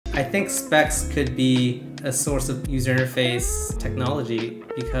I think specs could be a source of user interface technology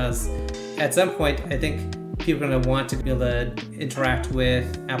because at some point I think people are going to want to be able to interact with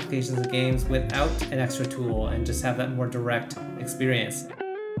applications and games without an extra tool and just have that more direct experience.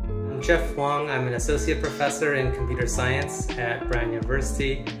 I'm Jeff Huang. I'm an associate professor in computer science at Brown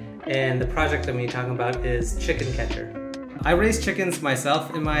University, and the project I'm going to be talking about is chicken CatchAR. I raise chickens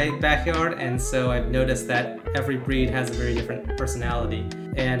myself in my backyard, and so I've noticed that every breed has a very different personality,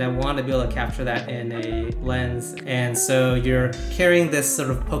 and I want to be able to capture that in a lens. And so you're carrying this sort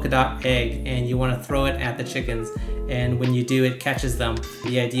of polka dot egg and you want to throw it at the chickens, and when you do, it catches them.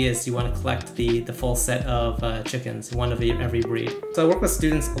 The idea is you want to collect the full set of chickens, one of every breed. So I work with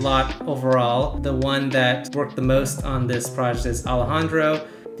students a lot overall. The one that worked the most on this project is Alejandro.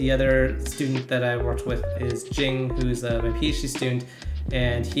 The other student that I worked with is Jing, who's my PhD student,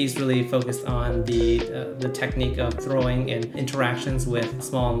 and he's really focused on the technique of throwing and interactions with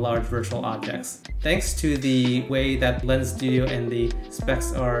small and large virtual objects. Thanks to the way that Lens Studio and the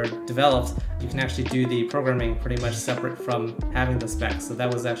specs are developed, you can actually do the programming pretty much separate from having the specs. So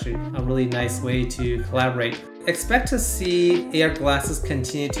that was actually a really nice way to collaborate. Expect to see AR glasses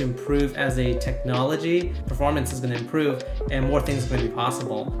continue to improve as a technology. Performance is going to improve and more things are going to be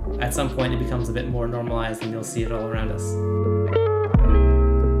possible. At some point it becomes a bit more normalized and you'll see it all around us.